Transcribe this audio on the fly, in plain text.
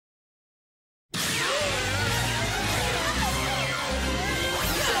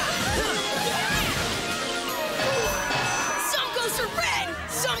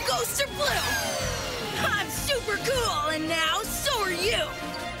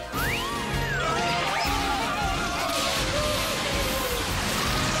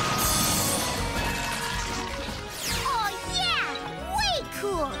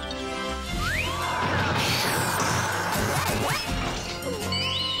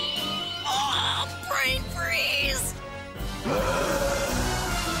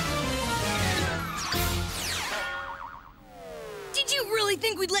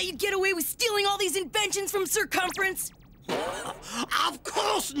they'd let you get away with stealing all these inventions from Circumference? Of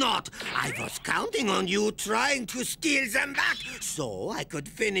course not! I was counting on you trying to steal them back so I could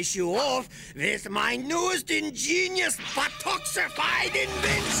finish you off with my newest ingenious Buttocksified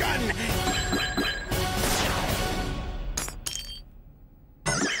invention!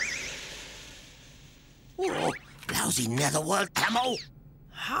 Oh, lousy netherworld ammo!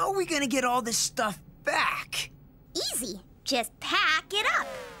 How are we gonna get all this stuff back? Easy. Just pack it up.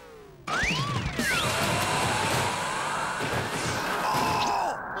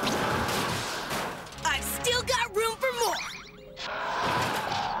 I've still got room for more.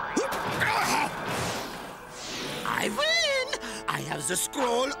 I win! I have the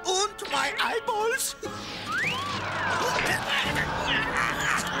scroll and my eyeballs.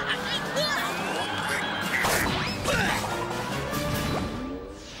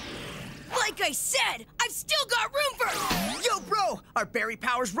 Like I said, I've still got room for... Yo, bro! Our berry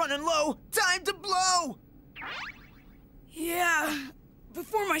power's running low! Time to blow! Yeah,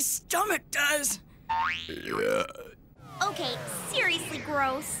 before my stomach does. Okay, seriously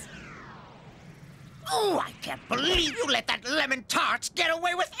gross. Oh, I can't believe you let that lemon tarts get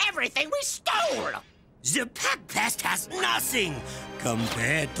away with everything we stole! The Pack Pest has nothing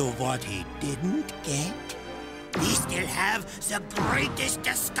compared to what he didn't get. We still have the greatest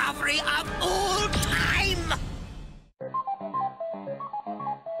discovery of all time!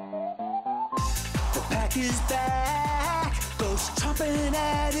 The Pack is back, goes chomping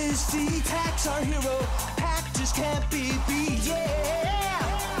at his feet. Pack's our hero, Pack just can't be beat, yeah!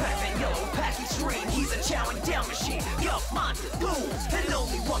 Pac-Man, yellow, Packy string, he's a chowing down machine. Yup, monster rules, and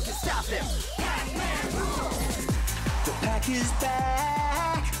only one can stop him. Pac-Man rules! The Pack is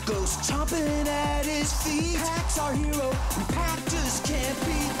back, goes chomping at his feet. Pack's our hero, and Pack just can't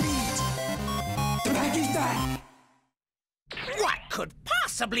be beat. The Pack is back! What could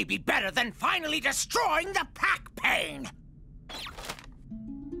possibly be better than finally destroying the Pac-Pain?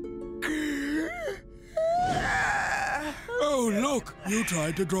 Oh, look! You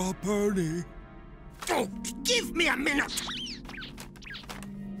tried to draw Perny. Oh, give me a minute!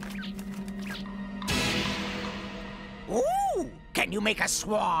 Ooh! Can you make a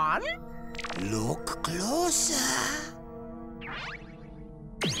swan? Look closer.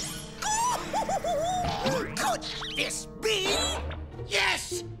 Could this be?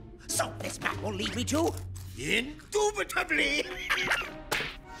 Yes! So this map will lead me to... Indubitably!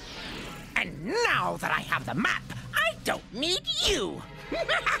 And now that I have the map, I don't need you!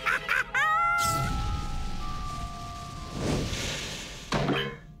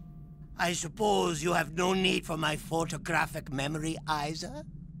 I suppose you have no need for my photographic memory either?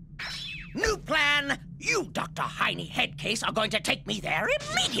 New plan! You, Dr. Heiny Headcase, are going to take me there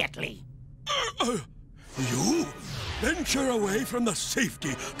immediately! You? Venture away from the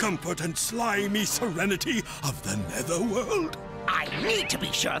safety, comfort, and slimy serenity of the netherworld? I need to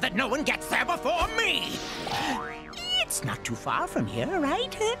be sure that no one gets there before me! It's not too far from here,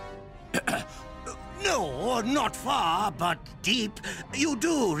 right? No, not far, but deep. You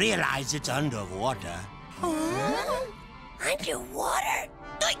do realize it's underwater. Huh? Underwater?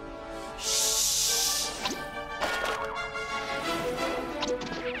 Shh!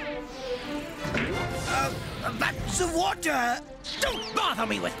 But the water... Don't bother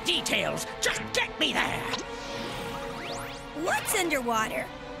me with details! Just get me there! What's underwater?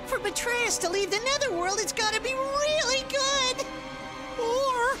 For Betrayus to leave the netherworld, it's gotta be really good!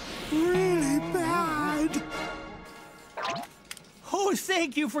 Or really bad. Oh,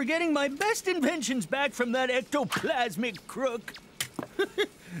 thank you for getting my best inventions back from that ectoplasmic crook.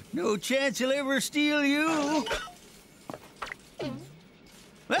 No chance he'll ever steal you.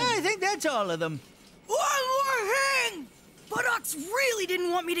 I think that's all of them. One more thing! Buttocks really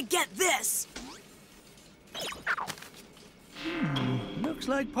didn't want me to get this. Looks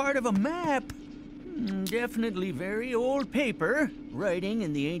like part of a map. Definitely very old paper. Writing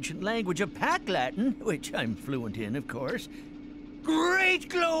in the ancient language of PacLatin, which I'm fluent in, of course. Great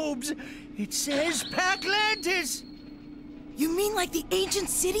globes! It says PacLantis! You mean like the ancient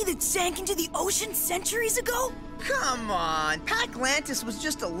city that sank into the ocean centuries ago? Come on, PacLantis was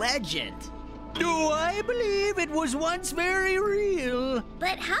just a legend. Do I believe it was once very real?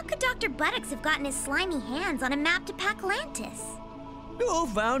 But how could Dr. Buttocks have gotten his slimy hands on a map to PacLantis? Oh,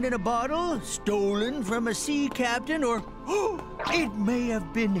 found in a bottle, stolen from a sea captain, or it may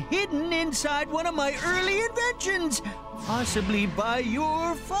have been hidden inside one of my early inventions, possibly by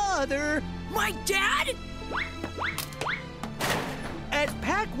your father. My dad? As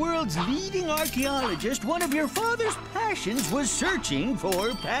PacWorld's leading archaeologist, one of your father's passions was searching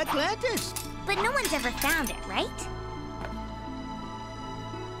for PacLantis. But no one's ever found it, right?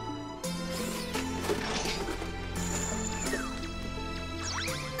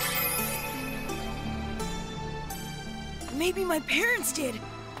 maybe my parents did.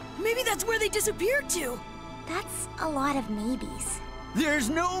 Maybe that's where they disappeared to. That's a lot of maybes. There's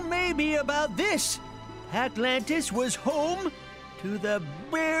no maybe about this. PacLantis was home to the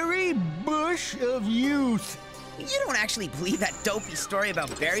berry bush of youth. You don't actually believe that dopey story about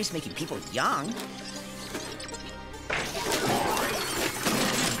berries making people young.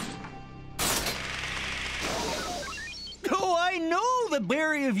 Oh, I know the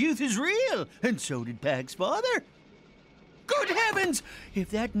berry of youth is real, and so did Pac's father. Good heavens!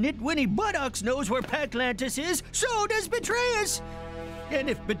 If that nitwitty Buttocks knows where PacLantis is, so does Betrayus. And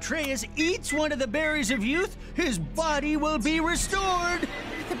if Betrayus eats one of the berries of youth, his body will be restored.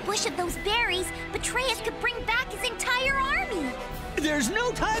 With the bush of those berries, Betrayus could bring back his entire army. There's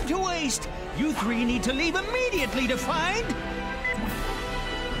no time to waste. You three need to leave immediately to find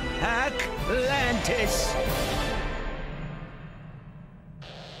PacLantis.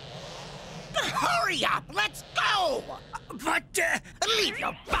 Hurry up! Let's go! But, Leave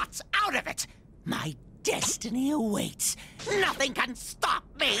your butts out of it! My destiny awaits. Nothing can stop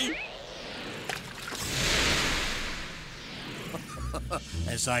me!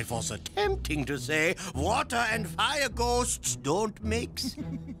 as I was attempting to say, water and fire ghosts don't mix.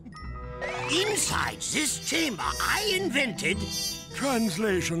 Inside this chamber I invented...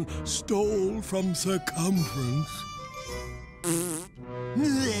 Translation stole from circumference.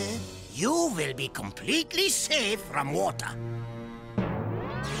 You will be completely safe from water.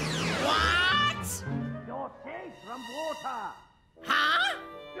 What? You're safe from water. Huh?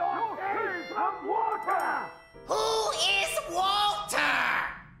 You're safe from water. Who is Walter?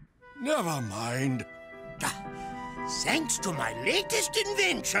 Never mind. Thanks to my latest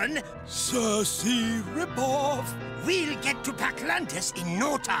invention, Circe ripoff. we'll get to PacLantis in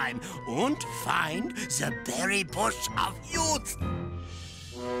no time and find the berry bush of youth.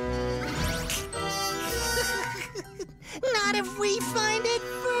 Not if we find it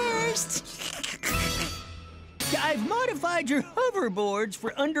first. I've modified your hoverboards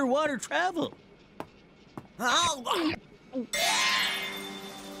for underwater travel. Oh,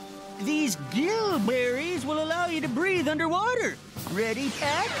 These gill berries will allow you to breathe underwater. Ready,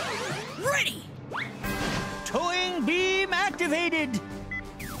 Pac? Ready! Towing beam activated.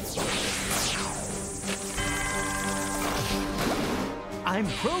 I'm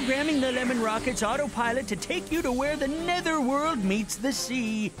programming the Lemon Rocket's autopilot to take you to where the netherworld meets the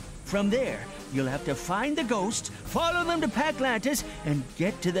sea. From there, you'll have to find the ghosts, follow them to PacLantis, and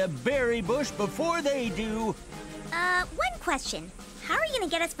get to the berry bush before they do. One question. How are you gonna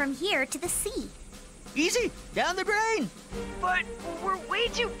get us from here to the sea? Easy, down the drain. But we're way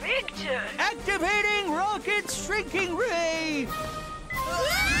too big to... Activating rocket's shrinking ray.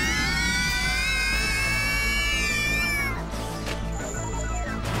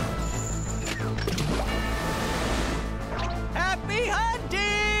 Happy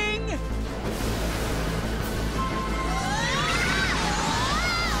hunting!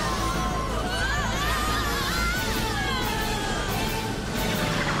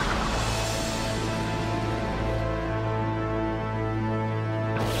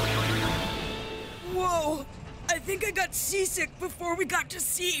 Whoa! I think I got seasick before we got to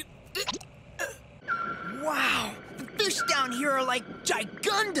sea. Wow, the fish down here are like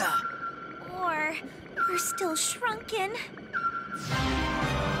gigunda. Or we're still shrunken.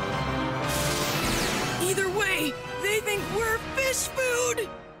 Either way, they think we're fish food!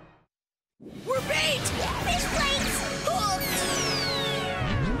 We're bait! Fish plates!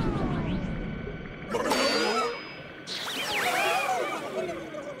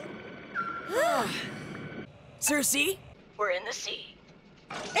 Circe? We're in the sea.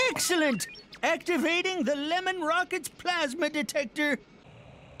 Excellent! Activating the Lemon Rocket's plasma detector.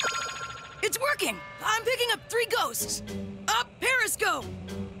 It's working! I'm picking up 3 ghosts. Up periscope!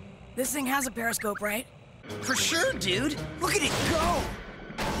 This thing has a periscope, right? For sure, dude. Look at it go.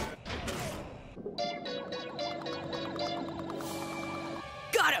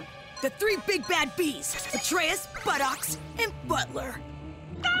 Got him! The 3 big bad bees. Betrayus, Buttocks, and Butler.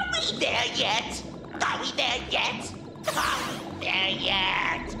 are we there yet? Are we there yet? Are we there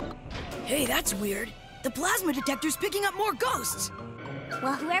yet? Hey, that's weird. The plasma detector's picking up more ghosts.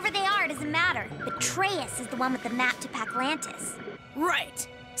 Well, whoever they are doesn't matter. Betrayus is the one with the map to PacLantis. Right.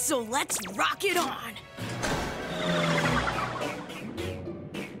 So let's rock it on.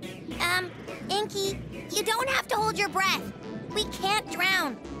 Inky, you don't have to hold your breath. We can't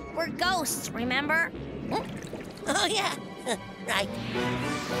drown. We're ghosts, remember? Oh, yeah. Right.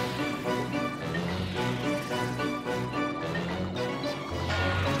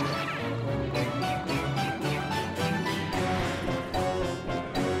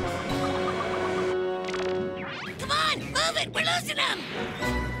 Come on, move losing him!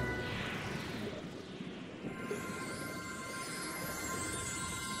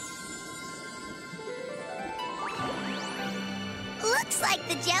 Looks like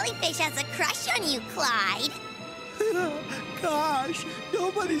the jellyfish has a crush on you, Clyde. Gosh,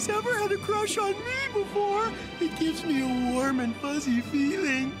 nobody's ever had a crush on me before. It gives me a warm and fuzzy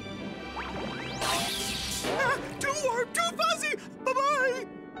feeling. Too warm, too fuzzy! Bye-bye!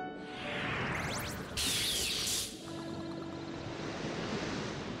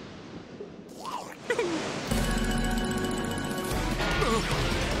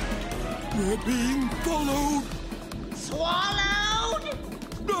 We're being followed! Swallowed?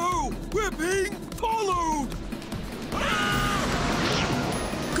 No! We're being followed!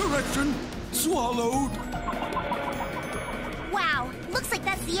 Correction! Swallowed! Wow, looks like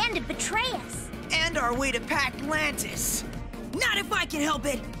that's the end of Betrayus. And our way to PacLantis. Not if I can help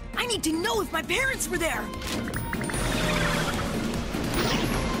it. I need to know if my parents were there.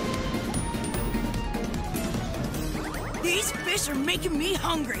 These fish are making me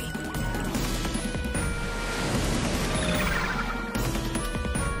hungry.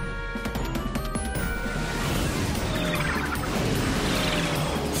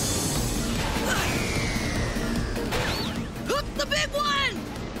 Hook the big one!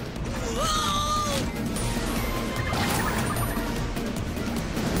 Whoa!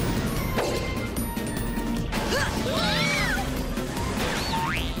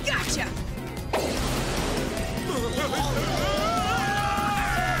 Gotcha!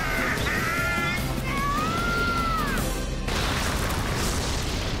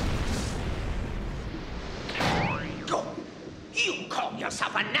 You call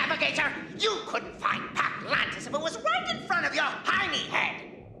yourself a navigator? You couldn't find PacLantis if it was right in front of your hiney head.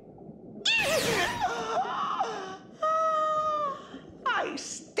 I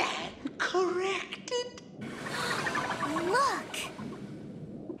stand corrected. Look!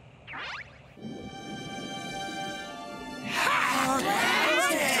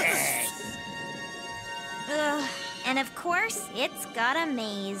 And of course, it's got a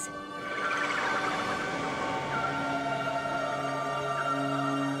maze.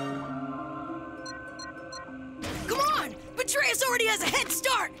 Come on! Betrayus already has a head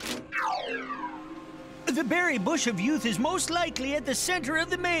start! The berry bush of youth is most likely at the center of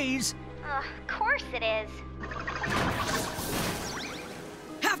the maze. Of course it is.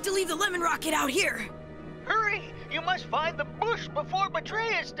 Have to leave the lemon rocket out here. Hurry! You must find the bush before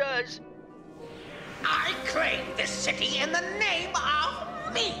Betrayus does. I claim this city in the name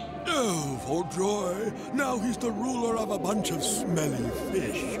of me. Oh, for joy. Now he's the ruler of a bunch of smelly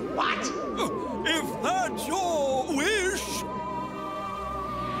fish. What? If that's your wish.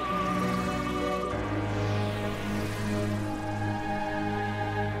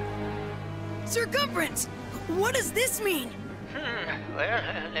 Circumference! What does this mean? Well,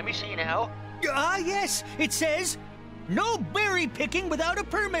 let me see now. Ah, yes, it says, no berry picking without a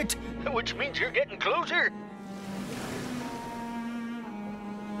permit, which means you're getting closer.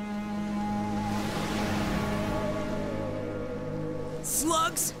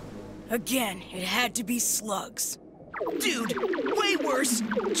 Slugs? Again, it had to be slugs. Dude, way worse.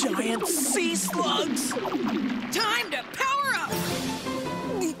 Giant sea slugs. Time to power up!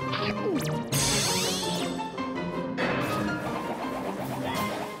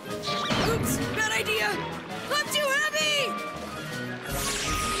 Oops, bad idea! I'm too heavy!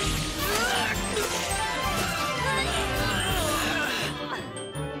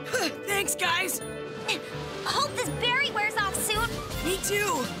 Thanks, guys. Hope this berry wears off soon. Me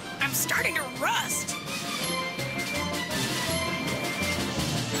too. I'm starting to rust.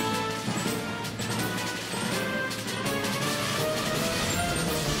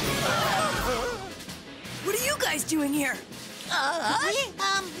 What are you guys doing here?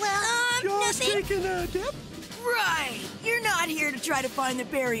 Just nothing. taking a dip? Right. You're not here to try to find the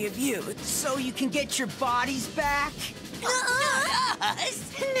berry of youth. So you can get your bodies back?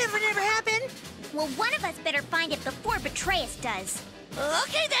 Never happened. Well, one of us better find it before Betrayus does.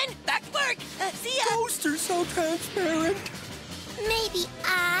 Okay then, back to work. See ya. Ghosts are so transparent. Maybe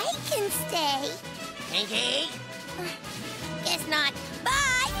I can stay. Pinky? Guess not. Bye!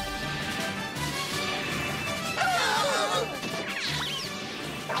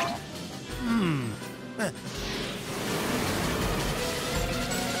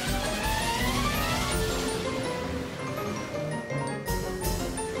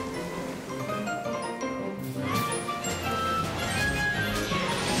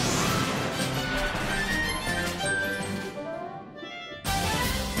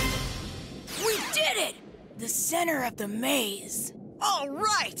 We did it! The center of the maze. All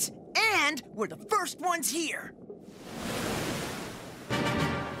right. And we're the first ones here.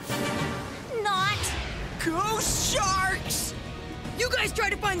 Ghost sharks! You guys try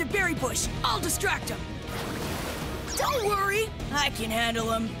to find the berry bush. I'll distract them. Don't worry, I can handle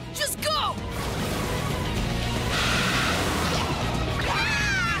them. Just go!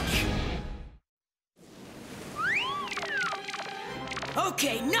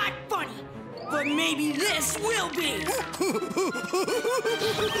 Okay, not funny, but maybe this will be.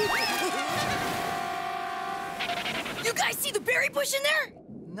 You guys see the berry bush in there?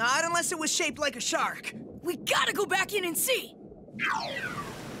 Not unless it was shaped like a shark. We gotta go back in and see.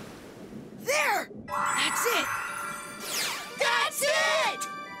 There! That's it! That's it!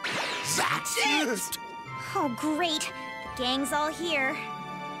 That's it! Oh, great. The gang's all here.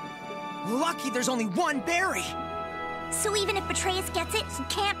 Lucky there's only one berry. So even if Betrayus gets it, he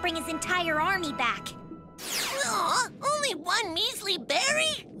can't bring his entire army back. Aw, only one measly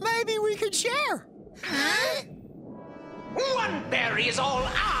berry? Maybe we could share. Huh? One berry is all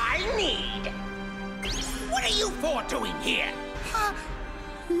I need. What are you four doing here?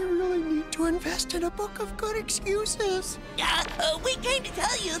 We really need to invest in a book of good excuses. We came to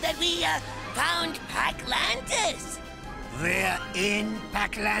tell you that we, found PacLantis. We're in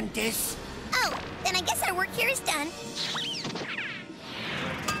PacLantis. Oh, then I guess our work here is done.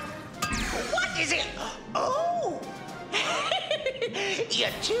 What is it? Oh! You're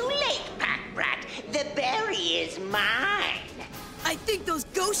too late, Pac Brat. The berry is mine. I think those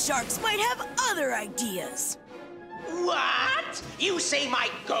ghost sharks might have other ideas. What? You say my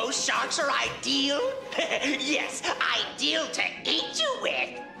ghost sharks are ideal? Yes, ideal to eat you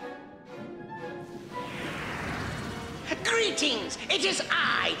with. Greetings! It is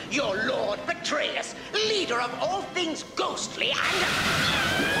I, your Lord Betrayus, leader of all things ghostly and...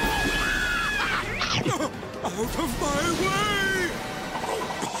 Out of my way!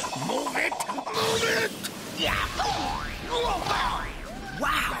 Move it! Move it! Yeah.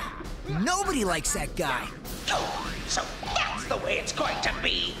 Wow! Nobody likes that guy. Oh, so that's the way it's going to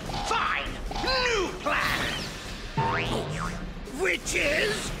be. Fine. New plan. Which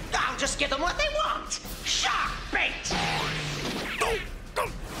is? I'll just give them what they want. Shark bait.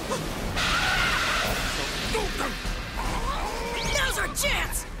 Now's our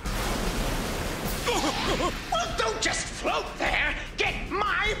chance! Well, don't just float there. Get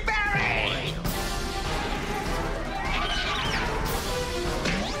my berry.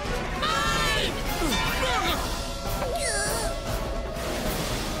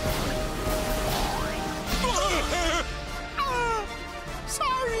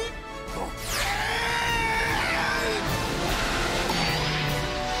 Sorry.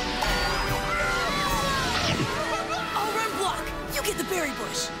 I'll run block. You get the berry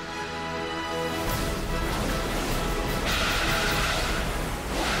bush.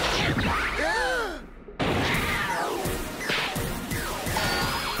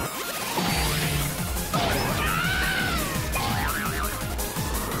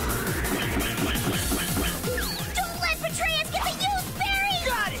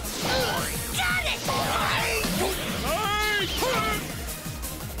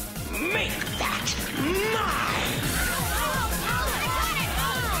 Make that mine!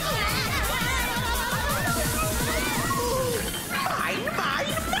 Mine,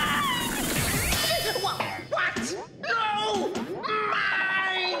 mine, mine! What? No!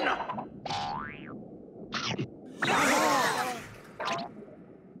 Mine!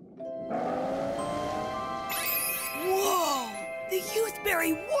 Whoa! The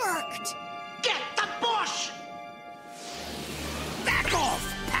youthberry worked! Get the bush! Back off,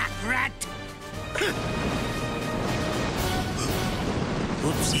 Pac Rat!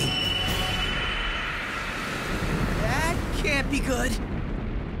 Oopsie. That can't be good.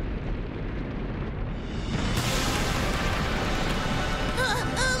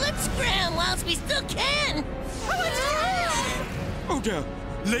 Let's scram whilst we still can. Oh dear,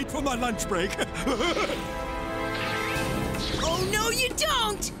 late for my lunch break. Oh, no, you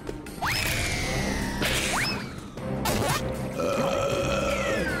don't!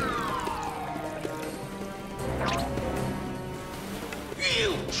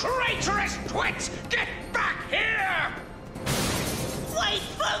 You traitorous twits! Get back here! Wait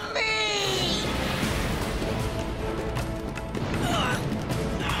for me!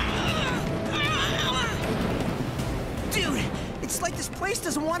 Dude, it's like this place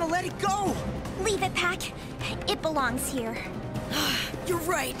doesn't want to let it go. Leave it, Pac. It belongs here. You're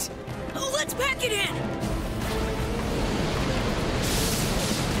right. Let's pack it in!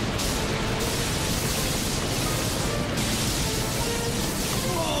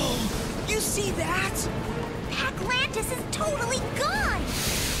 Whoa! You see that? PacLantis is totally gone!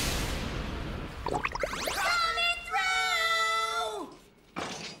 Coming through!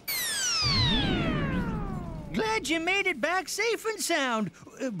 you made it back safe and sound.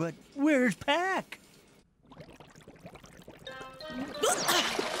 But where's Pac?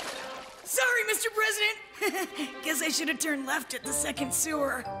 Sorry, Mr. President. Guess I should have turned left at the second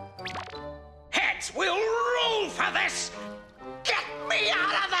sewer. Heads will roll for this! Get me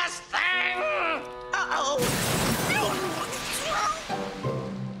out of this thing! Uh-oh!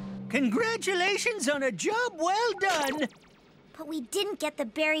 Congratulations on a job well done. But we didn't get the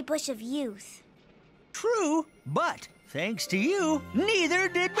berry bush of youth. True, but thanks to you, neither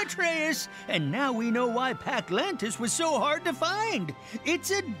did Betrayus. And now we know why PacLantis was so hard to find.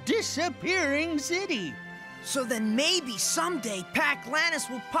 It's a disappearing city. So then maybe someday PacLantis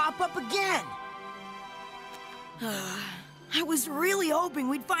will pop up again. I was really hoping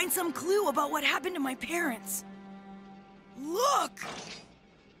we'd find some clue about what happened to my parents. Look!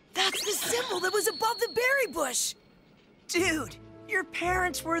 That's the symbol that was above the berry bush! Dude, your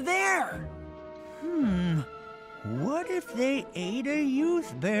parents were there! What if they ate a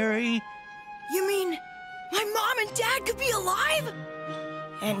youth berry? You mean my mom and dad could be alive?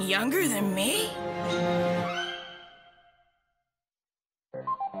 And younger than me?